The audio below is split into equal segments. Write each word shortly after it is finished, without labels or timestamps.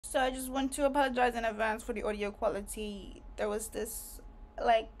So I just want to apologize in advance for the audio quality. There was this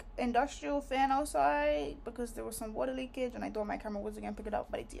like industrial fan outside because there was some water leakage, and I thought my camera wasn't gonna pick it up,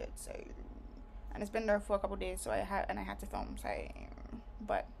 but it did. So, and it's been there for a couple days, so I had to film. So,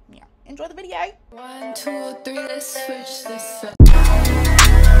 but yeah, enjoy the video. 1, 2, 3, let's switch this up.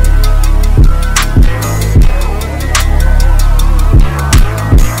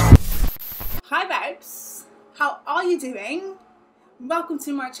 Hi vibes, how are you doing? Welcome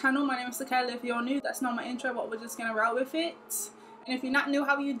to my channel. My name is Sakaela. If you're new, that's not my intro, but we're just gonna roll with it. And if you're not new,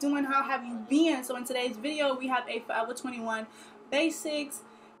 how are you doing? How have you been? So in today's video, we have a Forever 21 basics,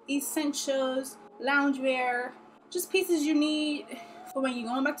 essentials, loungewear, just pieces you need for when you're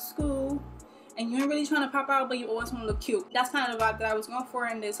going back to school and you ain't really trying to pop out, but you always want to look cute. That's kind of the vibe that I was going for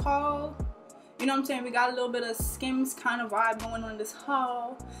in this haul. You know what I'm saying? We got a little bit of skims kind of vibe going on in this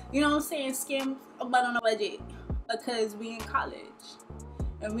haul. You know what I'm saying? Skims, but on a budget. Because we in college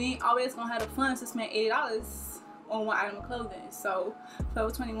and we ain't always gonna have the funds to spend $80 on one item of clothing. So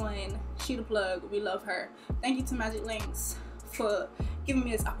Forever 21, she the plug, we love her. Thank you to Magic Links for giving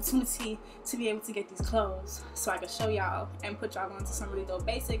me this opportunity to be able to get these clothes so I can show y'all and put y'all onto some really dope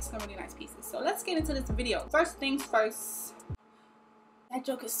basics, some really nice pieces. So let's get into this video. First things first, that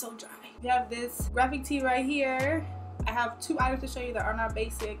joke is so dry. We have this graphic tee right here. I have two items to show you that are not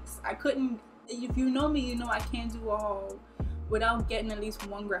basics. I couldn't, if you know me, you know I can't do a haul without getting at least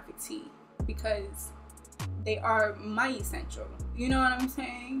one graphic tee because they are my essential. You know what I'm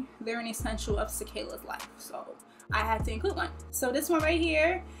saying? They're an essential of Sakaela's life, so I had to include one. So this one right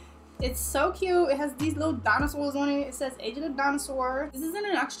here, it's so cute. It has these little dinosaurs on it. It says Age of the Dinosaur. This is in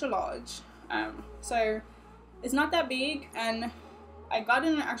an extra large, so it's not that big, and I got it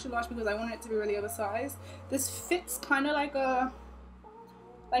in an extra large because I wanted it to be really oversized. This fits kind of like a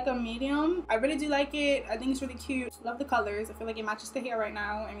medium. I really do like it. I think it's really cute. Love the colors. I feel like it matches the hair right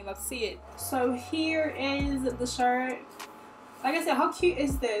now and we love to see it. So here is the shirt. Like I said, how cute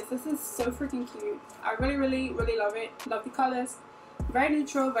is this? This is so freaking cute. I really love it. Love the colors. Very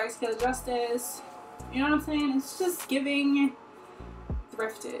neutral, very skill-adjusted. You know what I'm saying? It's just giving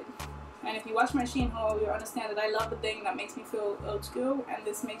thrifted. And if you watch my Shein haul, you'll understand that I love the thing that makes me feel old school, and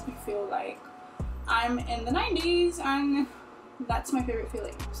this makes me feel like I'm in the 90s, and that's my favorite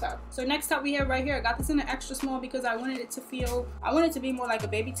feeling. So next up we have right here, I got this in an extra small because I wanted it to be more like a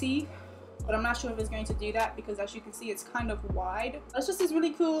baby tee, but I'm not sure if it's going to do that because as you can see it's kind of wide. It's just this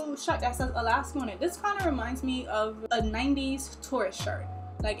really cool shirt that says Alaska on it. This kind of reminds me of a 90s tourist shirt.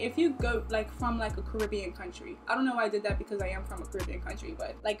 Like if you go like from like a Caribbean country, I don't know why I did that because I am from a Caribbean country,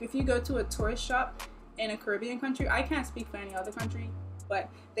 but like if you go to a tourist shop in a Caribbean country, I can't speak for any other country,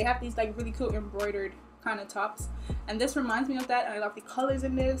 but they have these like really cool embroidered kind of tops, and this reminds me of that, and I love the colors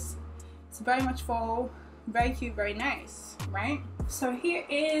in this. It's very much fall, very cute, very nice, right? So here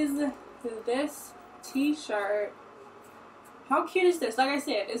is this t-shirt. How cute is this? Like I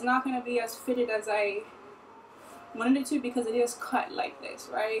said, it's not going to be as fitted as I wanted it to because it is cut like this,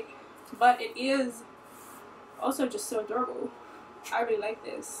 right? But it is also just so adorable. I really like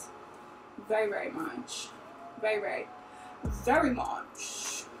this very much. Very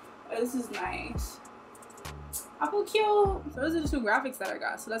much. This is nice. How cute. So those are the two graphics that I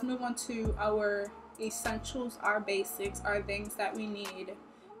got. So let's move on to our essentials, our basics, our things that we need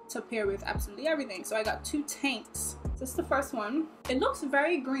to pair with absolutely everything. So I got two tanks. This is the first one. It looks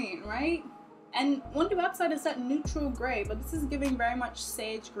very green, right? And on the website it's that neutral gray, but this is giving very much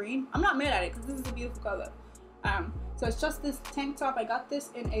sage green. I'm not mad at it because this is a beautiful color. So it's just this tank top. I got this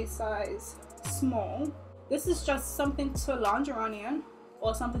in a size small. This is just something to lounge around in,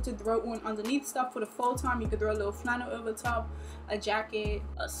 or something to throw on underneath stuff for the fall time. You could throw a little flannel over the top, a jacket,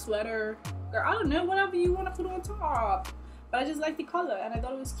 a sweater, or I don't know, whatever you want to put on top. But I just like the color and I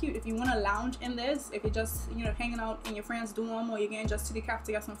thought it was cute. If you want to lounge in this, if you're just, you know, hanging out in your friend's dorm, or you're getting just to the cafe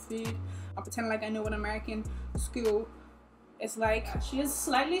to get some food, I'm pretending like I know what American school is like. She is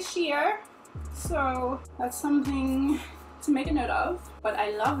slightly sheer, so that's something to make a note of. But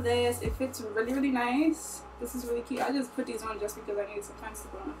I love this. It fits really nice. This is really cute. I just put these on just because I needed some pants to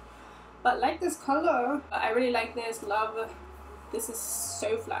put on. But like this color, I really like this. Love. This is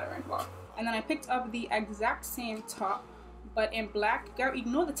so flattering. Wow. And then I picked up the exact same top, but in black. Girl,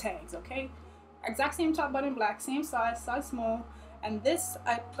 ignore the tags, okay? Exact same top, but in black. Same size, size small. And this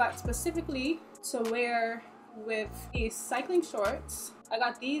I got specifically to wear with a cycling shorts. I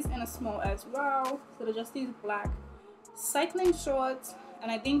got these in a small as well. So they're just these black cycling shorts. And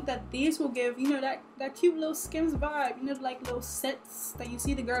I think that these will give, you know, that cute little Skims vibe, you know, like little sets that you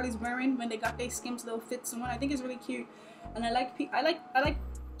see the girlies wearing when they got their Skims little fits on. I think it's really cute, and I like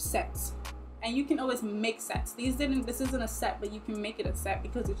sets. And you can always make sets. This isn't a set, but you can make it a set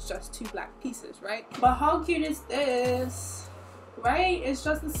because it's just 2 black pieces, right? But how cute is this, right? It's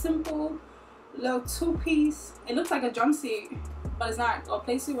just a simple little 2-piece. It looks like a jumpsuit, but it's not, or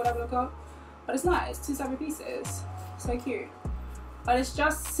playsuit, whatever it's called, but it's not. It's 2 separate pieces. So cute. But it's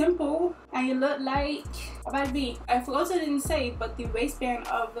just simple, and you look like a bad beat. I also didn't say, but the waistband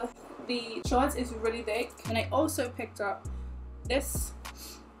of the shorts is really thick. And I also picked up this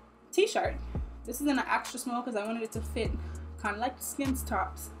t-shirt. This is in an extra small because I wanted it to fit kind of like Skims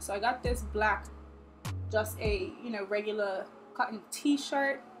tops. So I got this black, just a, you know, regular cotton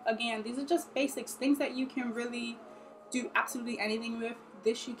t-shirt. Again, these are just basics, things that you can really do absolutely anything with.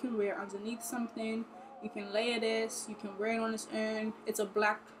 This you can wear underneath something. You can layer this, you can wear it on its own. It's a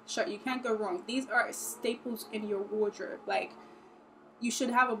black shirt, you can't go wrong. These are staples in your wardrobe. Like, you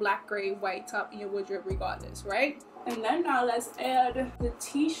should have a black, gray, white top in your wardrobe regardless, right? And then now let's add the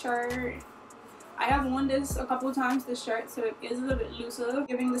t-shirt. I have worn this a couple of times, this shirt, so it is a little bit looser,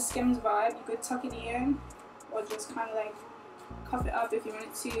 giving the Skims vibe. You could tuck it in or just kind of like cuff it up if you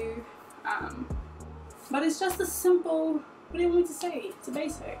wanted to. But it's just a simple, what do you want me to say? It's a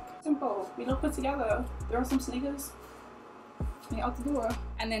basic, simple. We look put together. Throw some sneakers and you're out the door.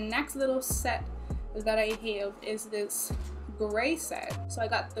 And then next little set that I have is this gray set. So I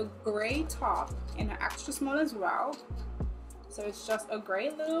got the gray top in an extra small as well. So it's just a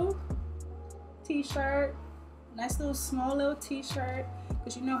gray little t-shirt, nice little small little t-shirt,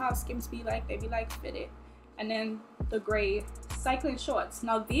 because you know how Skims be like, they be like fitted. And then the gray cycling shorts.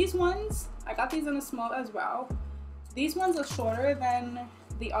 Now these ones, I got these in a small as well. These ones are shorter than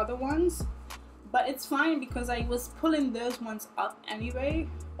the other ones, but it's fine because I was pulling those ones up anyway.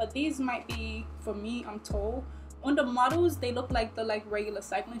 But these might be, for me, I'm tall. On the models, they look like the regular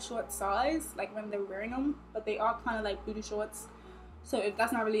cycling short size, like when they're wearing them, but they are kind of like booty shorts. So if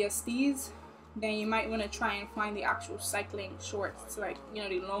that's not really a steez, then you might want to try and find the actual cycling shorts, like, you know,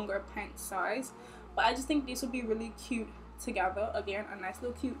 the longer pant size. But I just think these would be really cute together. Again, a nice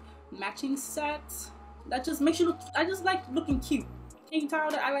little cute matching set that just makes you look, I just like looking cute. Can you tell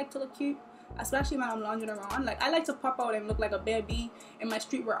that I like to look cute? Especially when I'm lounging around. Like, I like to pop out and look like a baby in my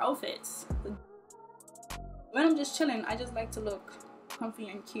streetwear outfits. When I'm just chilling, I just like to look comfy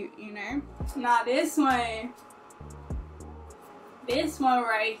and cute, you know? Now this one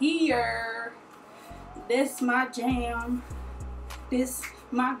right here, this my jam. This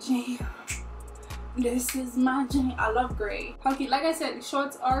my jam. This is my jam. I love gray. Okay, like I said, the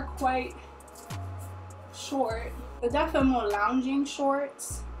shorts are quite short. They're definitely more lounging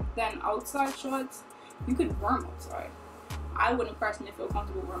shorts than outside shorts. You could wear them outside. I wouldn't personally feel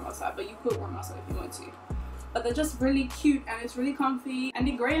comfortable wearing them outside, but you could wear them outside if you want to. But they're just really cute and it's really comfy, and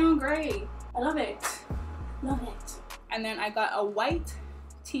the gray on gray. I love it. Love it. And then I got a white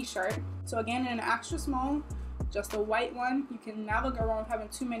t-shirt. So again, in an extra small, just a white one. You can never go wrong with having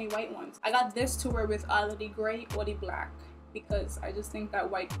too many white ones. I got this to wear with either the gray or the black, because I just think that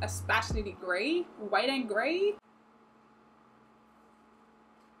white, especially the gray, white and gray,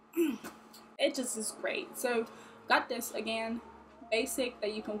 it just is great. So got this, again, basic,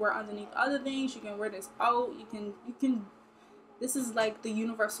 that you can wear underneath other things. You can wear this out. You can this is like the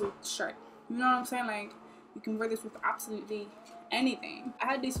universal shirt, you know what I'm saying? Like, you can wear this with absolutely anything. I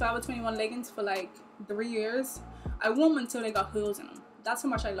had these 𝖊𝖘𝖚 21 leggings for like 3 years. I wore them until they got holes in them. That's how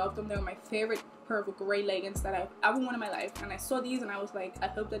much I loved them. They were my favorite pair of gray leggings that I've ever worn in my life. And I saw these and I was like, I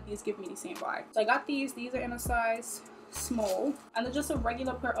hope that these give me the same vibe. So I got these. These are in a size small, and they're just a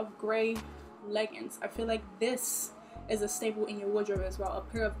regular pair of gray leggings. I feel like this is a staple in your wardrobe as well. A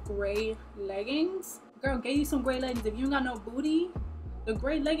pair of gray leggings. Girl, get you some gray leggings. If you ain't got no booty, the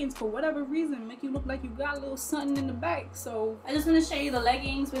gray leggings, for whatever reason, make you look like you got a little something in the back. So I just want to show you the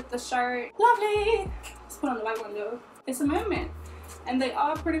leggings with the shirt. Lovely. Let's put on the white one though. It's a moment. And they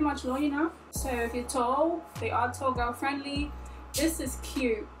are pretty much long enough. So if you're tall, they are tall girl friendly. This is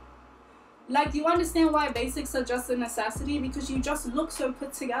cute. Like, you understand why basics are just a necessity, because you just look so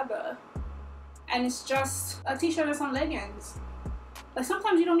put together. And it's just a t-shirt and some leggings. Like,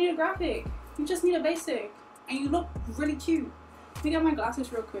 sometimes you don't need a graphic. You just need a basic. And you look really cute. Let me get my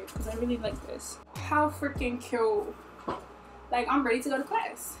glasses real quick because I really like this. How freaking cute. Like, I'm ready to go to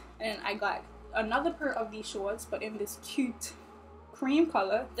class. And I got another pair of these shorts, but in this cute cream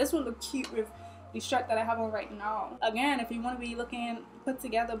color. This will look cute with the shirt that I have on right now. Again, if you want to be looking put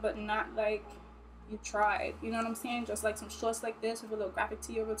together but not like you tried, you know what I'm saying? Just like some shorts like this with a little graphic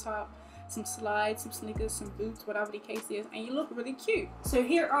tee over top, some slides, some sneakers, some boots, whatever the case is, and you look really cute. So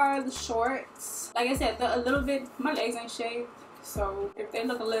here are the shorts. Like I said, they're a little bit, my legs ain't shaved, so if they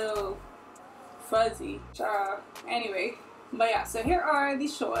look a little fuzzy, anyway. But yeah, so here are the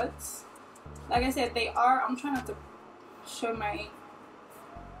shorts. Like I said, they are, I'm trying not to show my,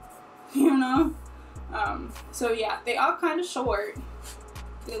 you know, so yeah, they are kind of short.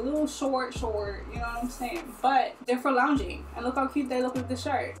 They're a little short, you know what I'm saying? But they're for lounging. And look how cute they look with the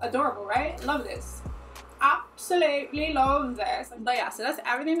shirt. Adorable, right? Love this. Absolutely love this. But yeah, so that's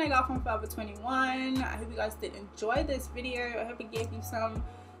everything I got from Forever 21. I hope you guys did enjoy this video. I hope it gave you some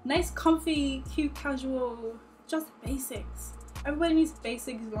nice, comfy, cute, casual, just basics. Everybody needs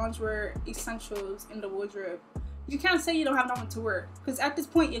basics, loungewear, essentials in the wardrobe. You can't say you don't have nothing to wear, because at this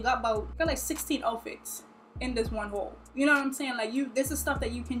point you got like 16 outfits in this one haul. You know what I'm saying? Like, this is stuff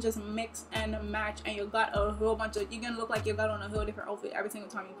that you can just mix and match, and you got a whole bunch of, you're gonna look like you got on a whole different outfit every single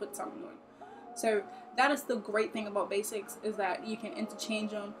time you put something on. So that is the great thing about basics, is that you can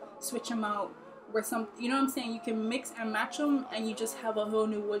interchange them, switch them out, where some, you know what I'm saying, you can mix and match them, and you just have a whole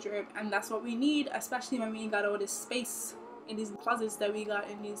new wardrobe. And that's what we need, especially when we got all this space in these closets that we got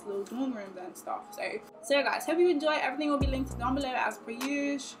in these little dorm rooms and stuff. So yeah guys, hope you enjoyed. Everything will be linked down below as per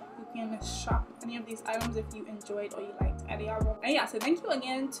usual. You can shop any of these items if you enjoyed or you liked any of them. And yeah, so thank you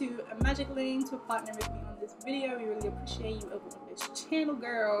again to 𝖏𝖊𝖘𝖚𝑚𝑘𝖌𝖆𝑓 to partner with me on this video. We really appreciate you over on this channel,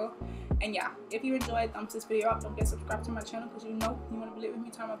 girl. And yeah, if you enjoyed, thumbs this video up. Don't forget to subscribe to my channel, because you know you want to be lit with me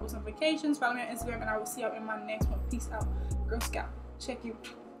time I post notifications. Follow me on Instagram, and I will see you in my next one. Peace out, Girl Scout. Check you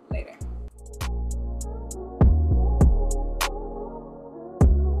later.